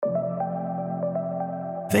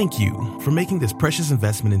Thank you for making this precious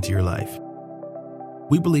investment into your life.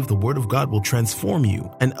 We believe the Word of God will transform you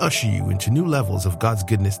and usher you into new levels of God's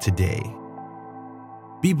goodness today.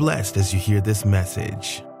 Be blessed as you hear this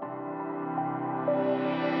message.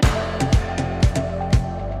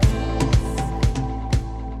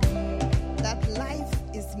 That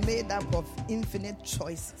life is made up of infinite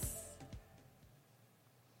choices.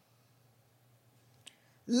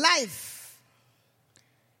 Life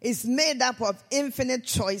is made up of infinite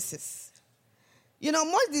choices. You know,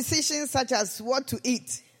 most decisions such as what to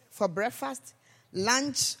eat for breakfast,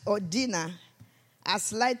 lunch, or dinner are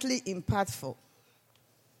slightly impactful.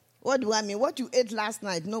 What do I mean? What you ate last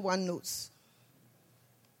night, no one knows.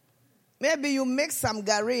 Maybe you make some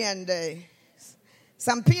gari and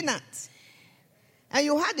some peanuts, and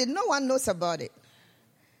you had it, no one knows about it.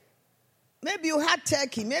 Maybe you had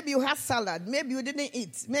turkey, maybe you had salad, maybe you didn't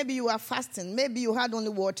eat, maybe you were fasting, maybe you had only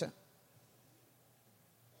water.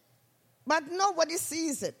 But nobody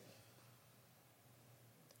sees it.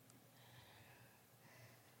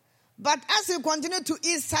 But as you continue to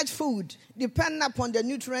eat such food, depending upon the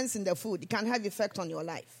nutrients in the food, it can have effect on your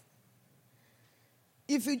life.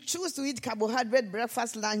 If you choose to eat carbohydrate,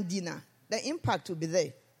 breakfast, lunch, dinner, the impact will be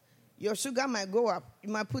there. Your sugar might go up. You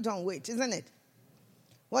might put on weight, isn't it?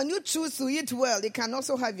 When you choose to eat well, it can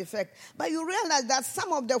also have effect. But you realize that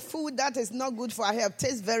some of the food that is not good for our health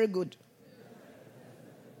tastes very good.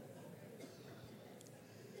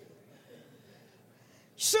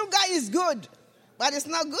 Sugar is good, but it's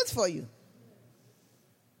not good for you.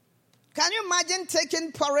 Can you imagine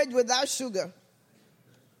taking porridge without sugar?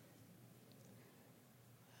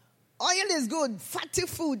 Oil is good. Fatty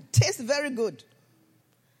food tastes very good,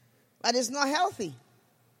 but it's not healthy.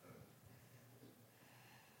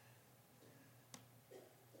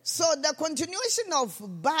 So the continuation of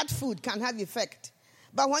bad food can have effect.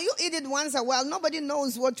 But when you eat it once a while, nobody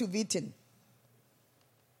knows what you've eaten.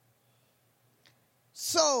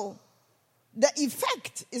 So the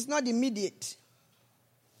effect is not immediate.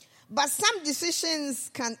 But some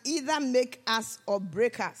decisions can either make us or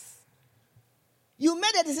break us. You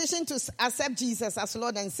made a decision to accept Jesus as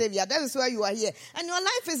Lord and Savior. That is why you are here. And your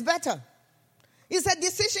life is better. It's a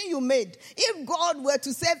decision you made. If God were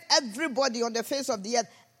to save everybody on the face of the earth,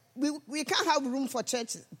 we can't have room for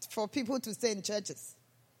churches, for people to stay in churches.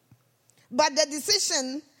 But the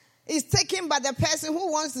decision is taken by the person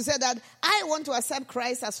who wants to say that, I want to accept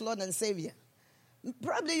Christ as Lord and Savior.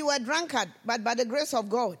 Probably you were a drunkard, but by the grace of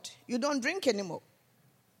God, you don't drink anymore.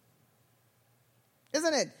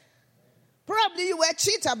 Isn't it? Probably you were a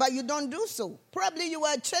cheater, but you don't do so. Probably you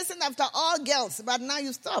were chasing after all girls, but now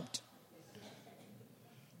you stopped.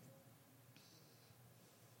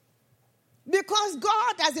 Because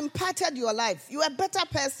God has impacted your life. You are a better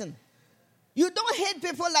person. You don't hate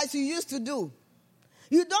people like you used to do.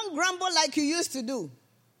 You don't grumble like you used to do.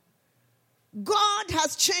 God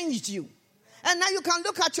has changed you. And now you can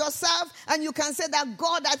look at yourself and you can say that,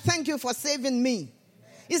 God, I thank you for saving me.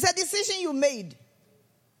 It's a decision you made.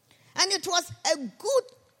 And it was a good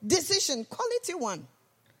decision, quality one.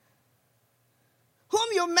 Whom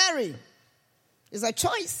you marry is a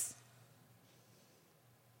choice.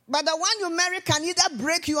 But the one you marry can either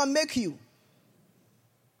break you or make you.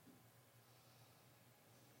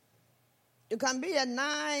 You can be a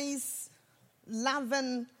nice,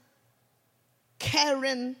 loving,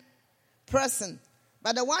 caring person,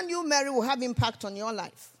 but the one you marry will have impact on your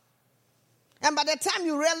life. And by the time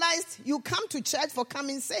you realize, you come to church for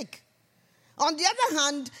coming's sake. On the other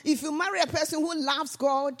hand, if you marry a person who loves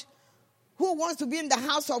God, who wants to be in the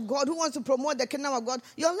house of God, who wants to promote the kingdom of God,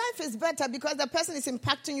 your life is better because the person is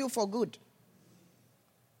impacting you for good.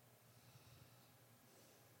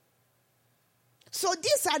 So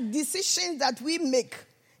these are decisions that we make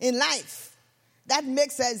in life that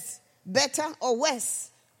makes us better or worse.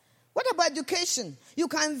 What about education? You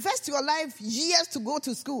can invest your life years to go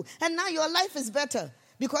to school, and now your life is better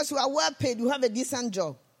because you are well paid, you have a decent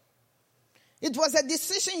job. It was a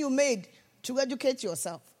decision you made to educate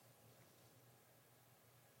yourself.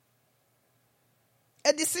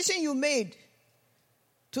 A decision you made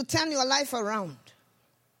to turn your life around.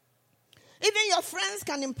 Even your friends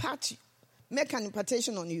can make an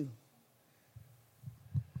impartation on you.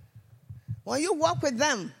 When you walk with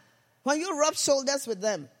them, when you rub shoulders with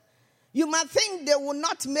them, you might think they will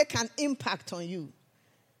not make an impact on you.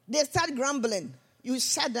 They start grumbling. You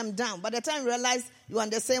shut them down. By the time you realize you're on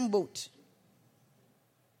the same boat.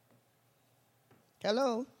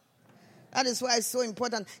 Hello? That is why it's so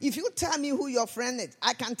important. If you tell me who your friend is,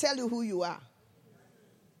 I can tell you who you are.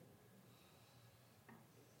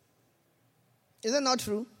 Is it not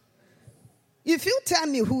true? If you tell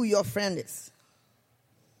me who your friend is,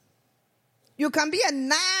 You can be a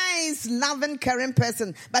nice, loving, caring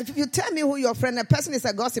person. But if you tell me who your friend, a person is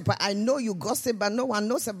a gossiper, I know you gossip, but no one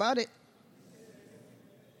knows about it.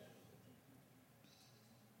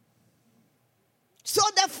 So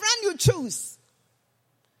the friend you choose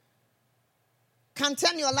can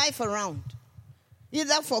turn your life around,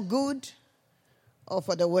 either for good or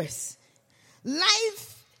for the worse.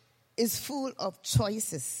 Life is full of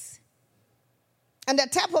choices. And the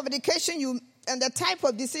type of the type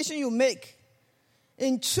of decision you make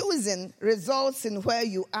in choosing results in where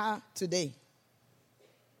you are today.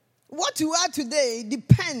 What you are today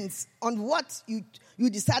depends on what you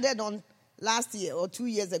decided on last year or 2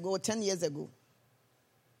 years ago or 10 years ago.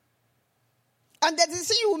 And the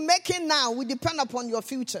decision you're making now will depend upon your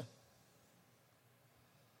future.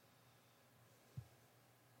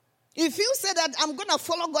 If you say that I'm going to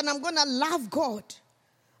follow God, I'm going to love God,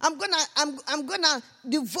 I'm going to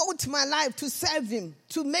devote my life to serve Him,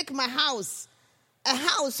 to make my house a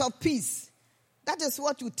house of peace, that is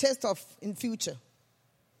what you taste of in future.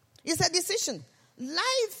 It's a decision.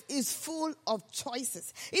 Life is full of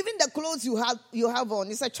choices. Even the clothes you have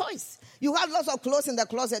on, it's a choice. You have lots of clothes in the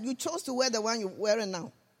closet. You chose to wear the one you're wearing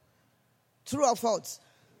now. True or false?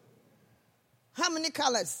 How many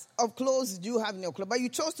colors of clothes do you have in your clothes? But you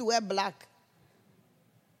chose to wear black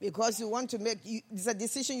because you want to it's a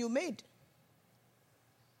decision you made.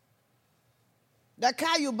 The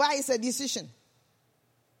car you buy is a decision.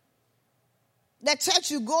 The church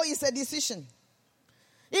you go is a decision.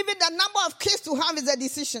 Even the number of kids to have is a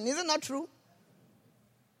decision. Is it not true?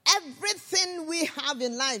 Everything we have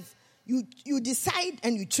in life, you decide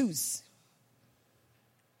and you choose.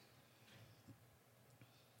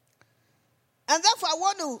 And therefore, I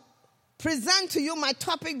want to present to you my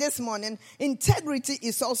topic this morning. Integrity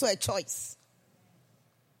is also a choice.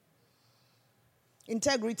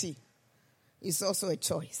 Integrity is also a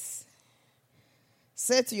choice.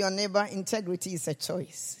 Say to your neighbor, integrity is a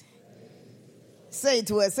choice. Say it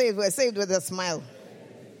with a smile.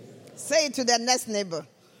 Say it to the next neighbor.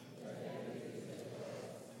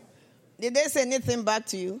 Did they say anything back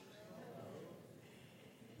to you?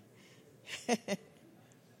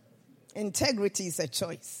 Integrity is a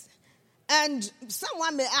choice. And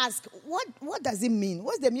someone may ask, what does it mean?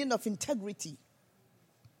 What's the meaning of integrity?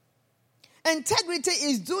 Integrity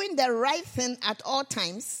is doing the right thing at all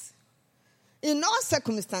times, in all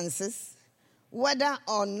circumstances, whether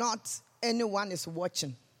or not anyone is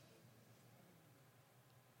watching.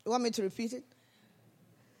 You want me to repeat it?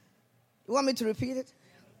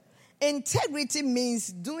 Integrity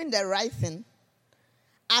means doing the right thing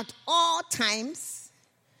at all times,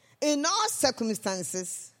 in all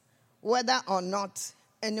circumstances, whether or not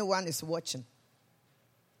anyone is watching.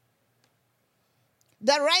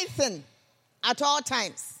 The right thing at all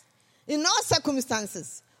times, in all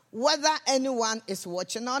circumstances, whether anyone is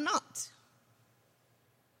watching or not.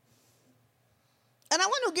 And I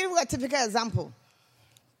want to give you a typical example.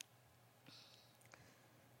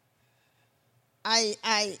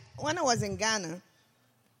 When I was in Ghana,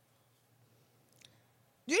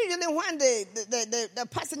 usually when the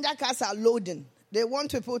passenger cars are loading, they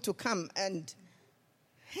want people to come and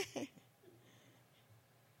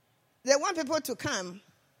they want people to come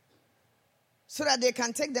so that they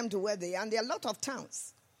can take them to where they are. And there are a lot of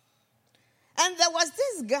towns. And there was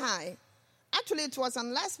this guy, actually it was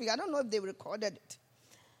on last week, I don't know if they recorded it.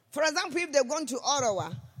 For example, if they're going to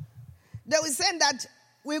Ottawa, they will say that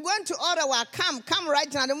we're going to Ottawa, come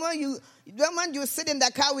right now. The moment you sit in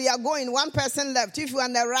the car, we are going, one person left. If you're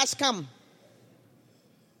in a rush, come.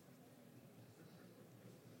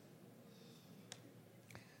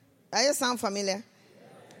 Are you sound familiar?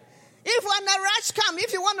 If you're in a rush, come.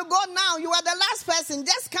 If you want to go now, you are the last person.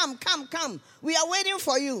 Just come. We are waiting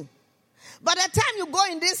for you. By the time you go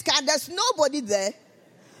in this car, there's nobody there.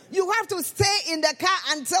 You have to stay in the car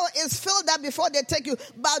until it's filled up before they take you.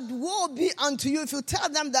 But woe be unto you if you tell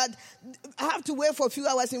them that I have to wait for a few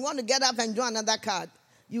hours and you want to get up and join another car.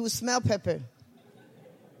 You will smell pepper.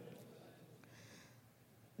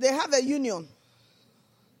 They have a union.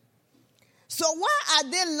 So why are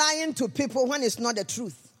they lying to people when it's not the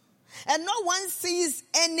truth? And no one sees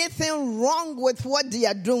anything wrong with what they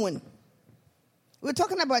are doing. We're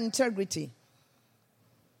talking about integrity.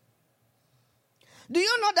 Do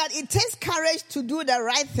you know that it takes courage to do the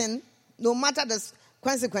right thing, no matter the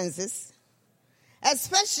consequences?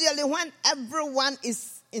 Especially when everyone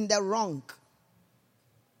is in the wrong.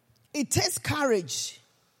 It takes courage.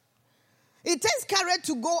 It takes courage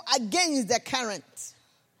to go against the current.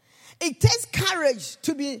 It takes courage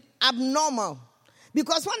to be abnormal.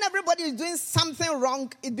 Because when everybody is doing something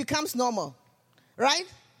wrong, it becomes normal. Right?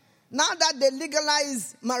 Now that they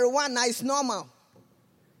legalize marijuana, it's normal.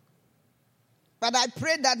 But I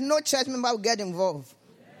pray that no church member will get involved.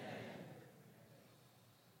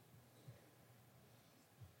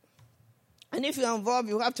 And if you're involved,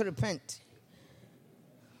 you have to repent.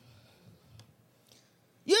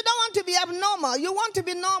 You don't want to be abnormal. You want to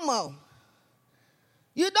be normal.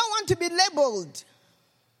 You don't want to be labeled.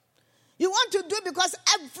 You want to do it because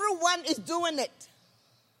everyone is doing it.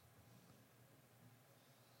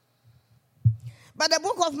 But the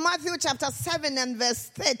book of Matthew chapter 7 and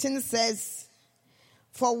verse 13 says,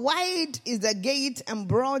 "For wide is the gate and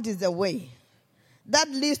broad is the way that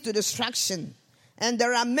leads to destruction, and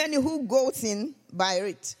there are many who go in by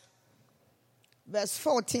it." Verse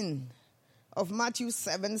 14 of Matthew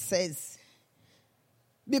 7 says,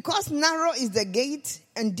 "Because narrow is the gate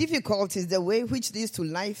and difficult is the way which leads to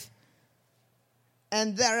life,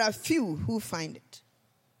 and there are few who find it."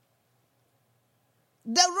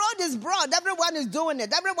 The road is broad. Everyone is doing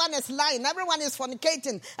it. Everyone is lying. Everyone is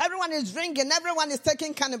fornicating. Everyone is drinking. Everyone is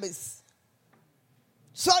taking cannabis.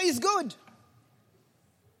 So it's good.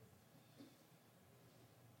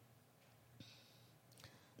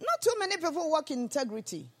 Not too many people walk in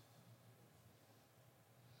integrity.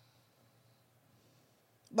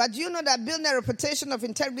 But you know that building a reputation of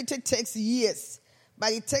integrity takes years.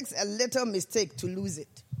 But it takes a little mistake to lose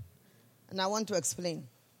it. And I want to explain.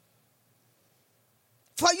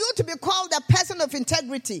 For you to be called a person of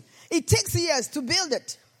integrity, it takes years to build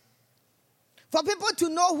it. For people to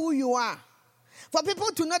know who you are. For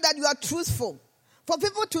people to know that you are truthful. For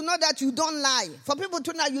people to know that you don't lie. For people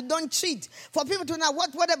to know you don't cheat. For people to know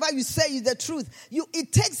whatever you say is the truth.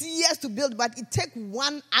 It takes years to build, but it takes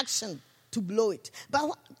one action to blow it.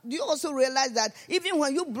 But do you also realize that even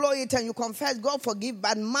when you blow it and you confess, God forgive,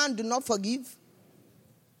 but man do not forgive?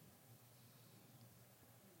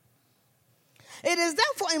 It is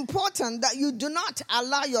therefore important that you do not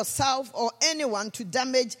allow yourself or anyone to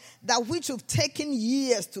damage that which you've taken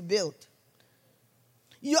years to build.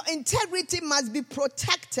 Your integrity must be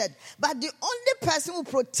protected. But the only person who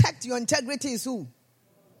protects your integrity is who?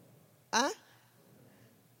 Huh?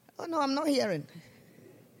 Oh no, I'm not hearing.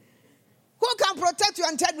 Who can protect your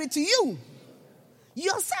integrity? You.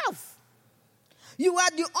 Yourself. You are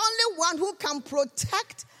the only one who can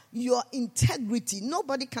protect your integrity.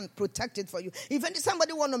 Nobody can protect it for you. If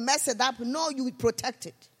somebody want to mess it up, no, you will protect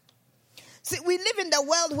it. See, we live in the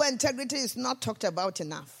world where integrity is not talked about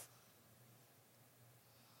enough.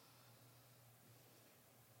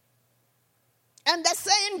 And the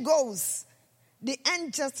saying goes, the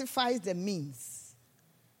end justifies the means.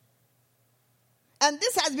 And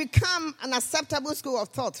this has become an acceptable school of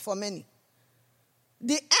thought for many.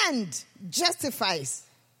 The end justifies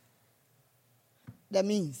the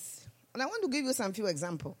means. And I want to give you some few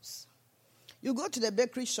examples. You go to the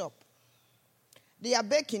bakery shop. They are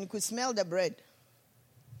baking. You could smell the bread.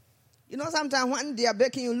 You know, sometimes when they are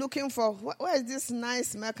baking, you're looking for, where is this nice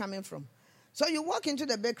smell coming from? So you walk into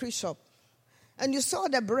the bakery shop, and you saw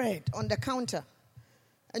the bread on the counter.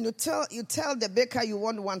 And you tell the baker you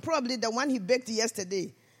want one. Probably the one he baked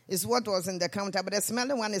yesterday is what was in the counter, but the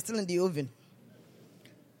smelling one is still in the oven.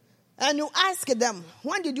 And you ask them,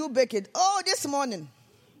 when did you bake it? Oh, this morning.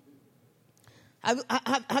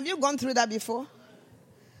 Have you gone through that before?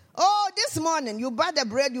 Oh, this morning. You buy the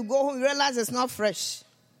bread, you go home, you realize it's not fresh.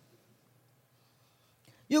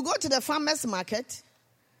 You go to the farmer's market,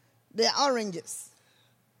 there are oranges.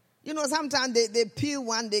 You know, sometimes they peel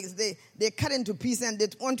one, they cut into pieces and they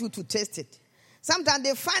want you to taste it. Sometimes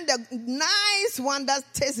they find a nice one that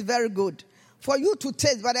tastes very good for you to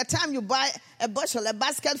taste. By the time you buy a bushel, a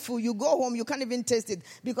basket full, you go home, you can't even taste it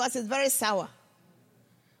because it's very sour.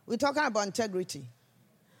 We're talking about integrity.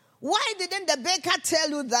 Why didn't the baker tell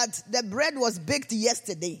you that the bread was baked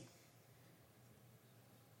yesterday?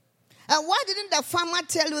 And why didn't the farmer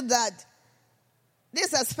tell you that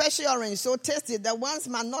this is a special orange, so taste it. The ones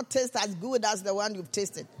might not taste as good as the one you've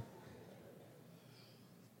tasted.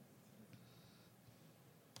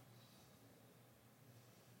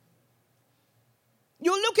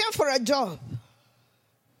 You're looking for a job.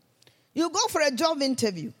 You go for a job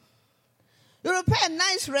interview. You prepare a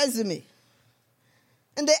nice resume.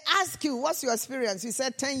 And they ask you, what's your experience? You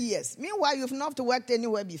said 10 years. Meanwhile, you've not worked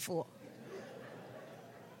anywhere before.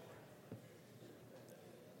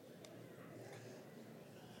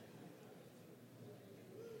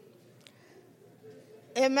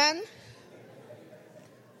 Amen.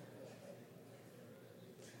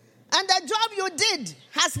 And the job you did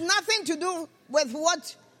has nothing to do with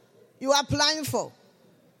what you are applying for.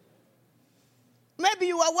 Maybe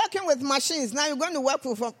you are working with machines. Now you're going to work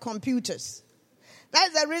with computers.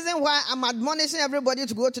 That's the reason why I'm admonishing everybody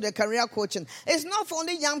to go to the career coaching. It's not for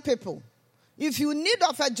only young people. If you need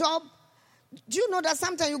of a job, do you know that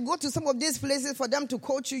sometimes you go to some of these places for them to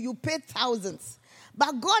coach you, you pay thousands.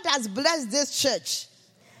 But God has blessed this church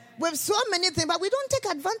with so many things, but we don't take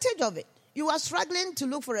advantage of it. You are struggling to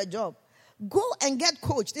look for a job. Go and get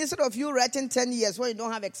coached instead of you writing 10 years when you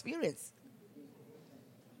don't have experience.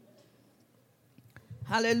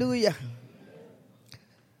 Hallelujah.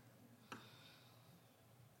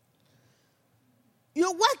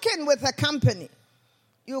 You're working with a company.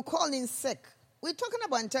 You call in sick. We're talking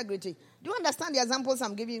about integrity. Do you understand the examples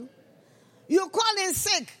I'm giving you? You call in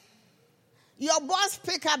sick. Your boss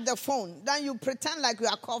pick up the phone. Then you pretend like you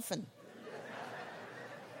are coughing.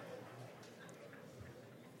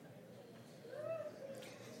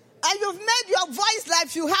 And you've made your voice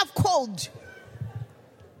like you have cold.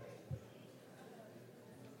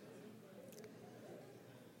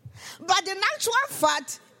 But in actual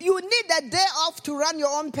fact, you need a day off to run your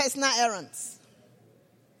own personal errands.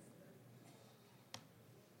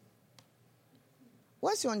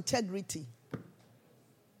 What's your integrity?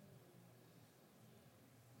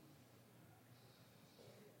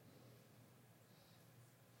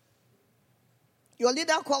 Your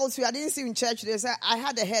leader calls you, I didn't see you in church. They say, I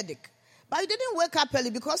had a headache. But you didn't wake up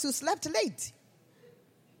early because you slept late.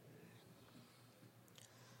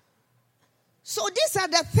 So these are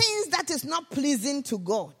the things that is not pleasing to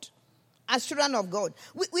God, as children of God.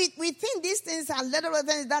 We think these things are little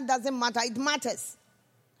things that doesn't matter. It matters.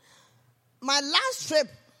 My last trip,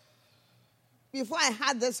 before I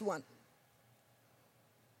had this one,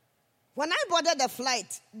 when I boarded the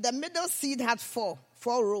flight, the middle seat had four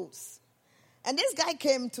rows. And this guy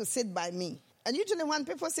came to sit by me. And usually when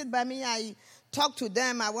people sit by me, I talk to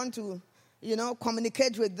them. I want to,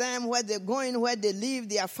 communicate with them, where they're going, where they live,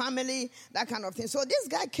 their family, that kind of thing. So this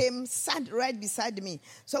guy came, sat right beside me.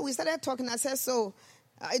 So we started talking. I said,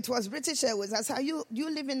 it was British Airways. I said, do you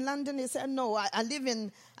live in London? He said, no, I live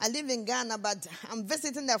in Ghana, but I'm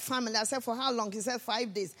visiting their family. I said, for how long? He said,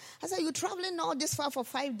 5 days. I said, you traveling all this far for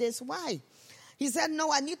 5 days? Why? He said,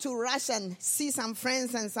 no, I need to rush and see some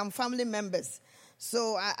friends and some family members.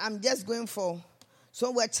 So I'm just going so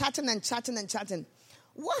we're chatting and chatting and chatting.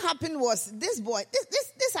 What happened was this boy,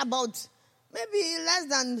 this about maybe less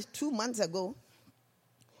than 2 months ago,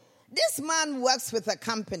 this man works with a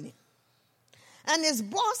company. And his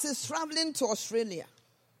boss is traveling to Australia.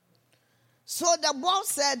 So the boss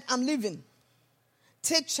said, I'm leaving.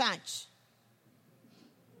 Take charge.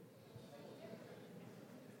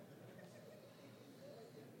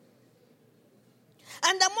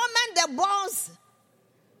 And the moment the boss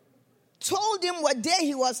told him what day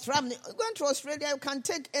he was traveling, going to Australia, you can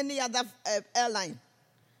take any other airline.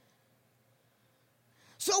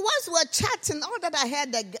 So once we're chatting, all that I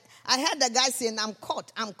heard the guy saying, I'm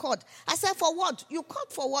caught. I said, for what? You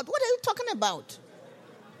caught for what? What are you talking about?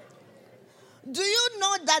 Do you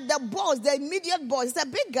know that the boss, the immediate boss, is a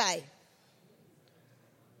big guy,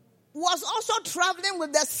 was also traveling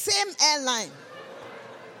with the same airline?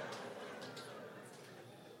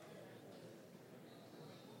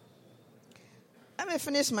 Let me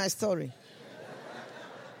finish my story.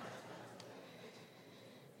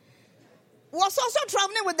 Was also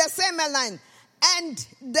traveling with the same airline. And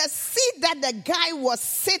the seat that the guy was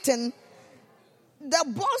sitting, the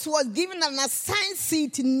boss was given an assigned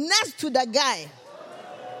seat next to the guy.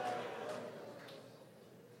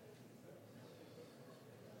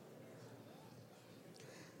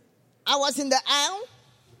 I was in the aisle.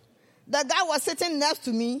 The guy was sitting next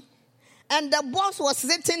to me. And the boss was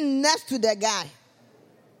sitting next to the guy.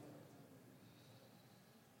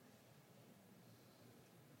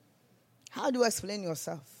 How do you explain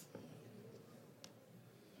yourself?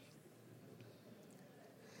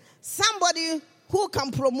 Somebody who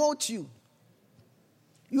can promote you,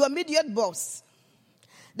 your immediate boss.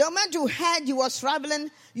 The moment you heard you was traveling,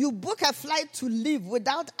 you book a flight to leave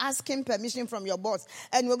without asking permission from your boss.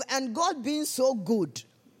 And God being so good.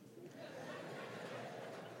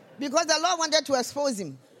 Because the Lord wanted to expose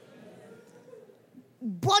him.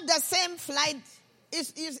 Bought the same flight.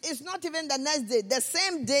 It's not even the next day. The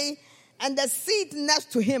same day. And the seat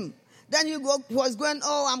next to him. Then he was going,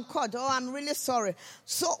 oh, I'm caught. Oh, I'm really sorry.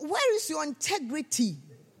 So where is your integrity?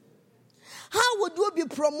 How would you be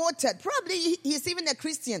promoted? Probably he's even a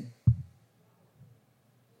Christian.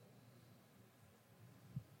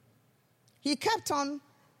 He kept on.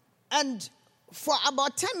 And for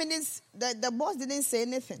about 10 minutes, the boss didn't say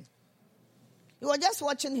anything. He was just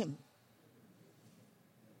watching him.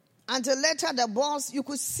 Until later, the boss, you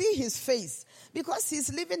could see his face. Because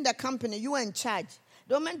he's leaving the company, you were in charge.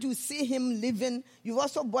 The moment you see him leaving, you've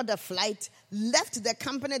also bought a flight, left the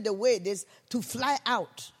company the way it is to fly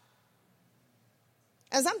out.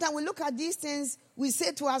 And sometimes we look at these things, we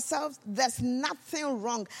say to ourselves, there's nothing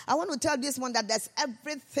wrong. I want to tell this one that there's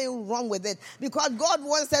everything wrong with it, because God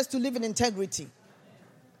wants us to live in integrity.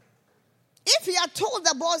 If he had told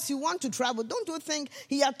the boss you want to travel, don't you think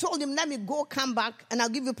he had told him, let me go, come back, and I'll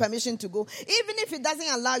give you permission to go? Even if he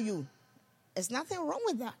doesn't allow you, there's nothing wrong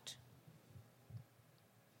with that.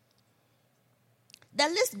 The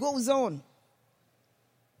list goes on.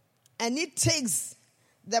 And it takes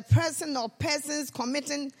the person or persons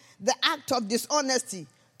committing the act of dishonesty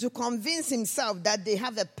to convince himself that they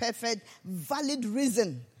have a perfect, valid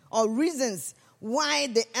reason or reasons why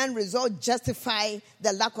the end result justify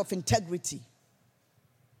the lack of integrity.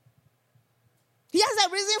 He has a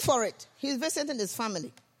reason for it. He's visiting his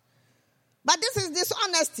family. But this is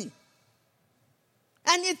dishonesty.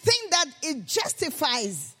 And he thinks that it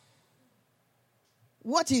justifies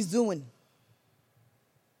what he's doing.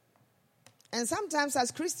 And sometimes as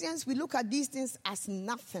Christians, we look at these things as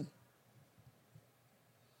nothing.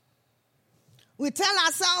 We tell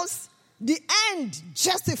ourselves the end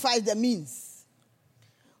justifies the means.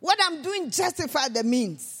 What I'm doing justifies the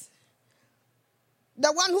means.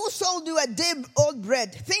 The one who sold you a day-old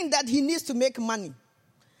bread thinks that he needs to make money.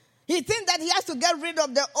 He thinks that he has to get rid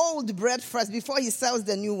of the old bread first before he sells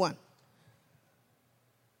the new one.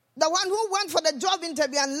 The one who went for the job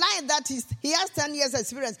interview and lied that he has 10 years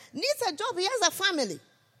experience needs a job. He has a family.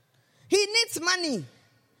 He needs money.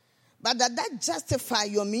 But does that justify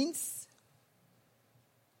your means?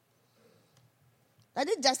 That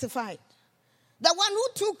it justify it. The one who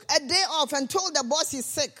took a day off and told the boss he's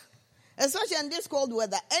sick, especially in this cold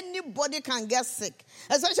weather, anybody can get sick.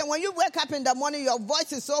 Especially when you wake up in the morning, your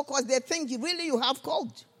voice is so coarse, they think really you have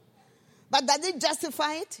cold. But does it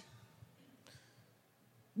justify it?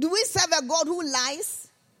 Do we serve a God who lies?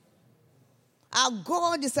 Our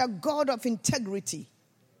God is a God of integrity.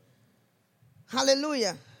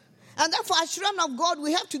 Hallelujah. And therefore, as children of God,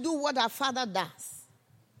 we have to do what our Father does.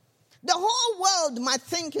 The whole world might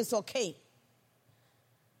think it's okay.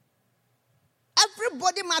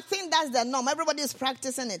 Everybody might think that's the norm. Everybody is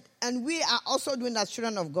practicing it. And we are also doing that as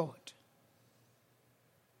children of God.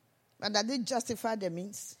 But does it justify the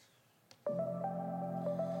means?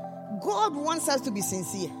 God wants us to be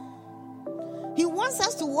sincere. He wants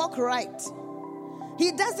us to walk right.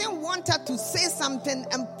 He doesn't want us to say something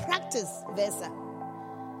and practice versa.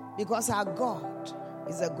 Because our God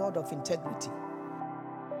is a God of integrity.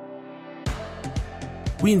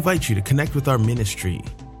 We invite you to connect with our ministry.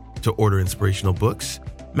 To order inspirational books,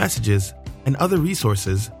 messages, and other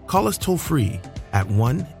resources, call us toll-free at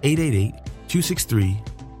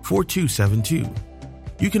 1-888-263-4272.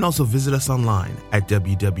 You can also visit us online at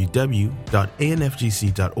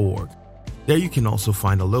www.anfgc.org. There you can also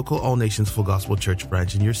find a local All Nations Full Gospel Church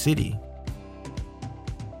branch in your city.